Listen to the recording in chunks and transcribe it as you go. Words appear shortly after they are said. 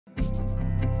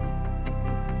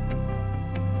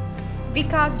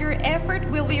because your effort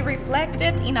will be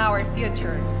reflected in our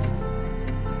future.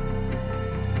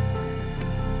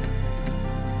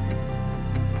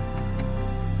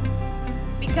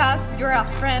 Because you're a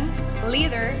friend,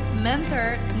 leader,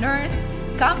 mentor, nurse,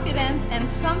 confident, and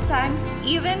sometimes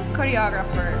even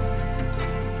choreographer.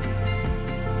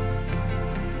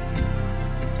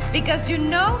 Because you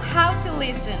know how to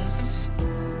listen.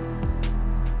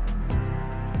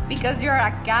 Because you're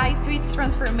a guide to its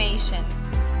transformation.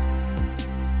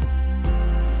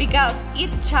 Because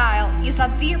each child is a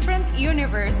different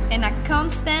universe and a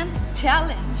constant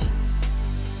challenge.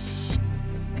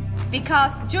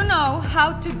 Because you know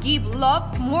how to give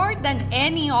love more than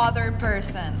any other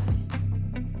person.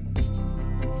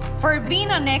 For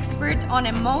being an expert on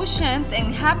emotions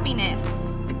and happiness.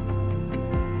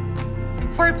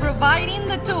 For providing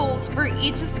the tools for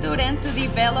each student to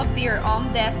develop their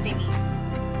own destiny.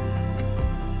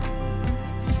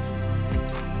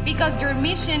 Because your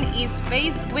mission is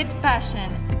faced with passion.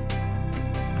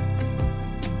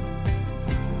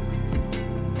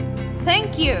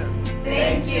 Thank you.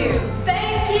 Thank you.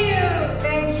 Thank you.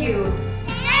 Thank you.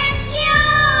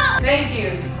 Thank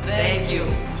you. Thank you.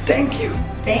 Thank you.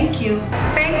 Thank you.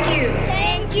 Thank you.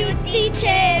 Thank you,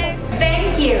 teacher.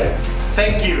 Thank you.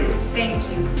 Thank you. Thank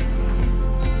you.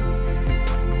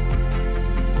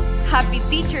 Happy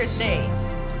Teacher's Day.